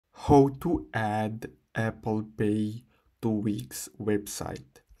how to add Apple Pay to Wix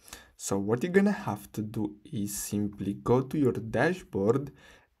website. So what you're gonna have to do is simply go to your dashboard,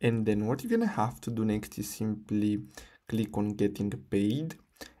 and then what you're gonna have to do next is simply click on getting paid,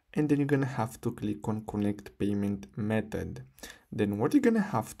 and then you're gonna have to click on connect payment method. Then what you're gonna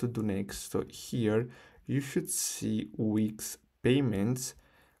have to do next, so here you should see Wix payments,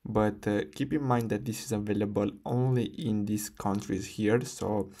 but keep in mind that this is available only in these countries here.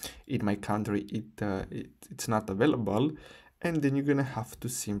 So in my country it's not available, and then you're gonna have to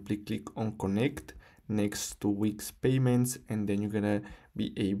simply click on connect next to Wix payments, and then you're gonna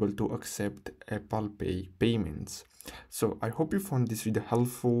be able to accept Apple Pay payments. So I hope you found this video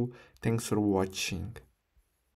helpful. Thanks for watching.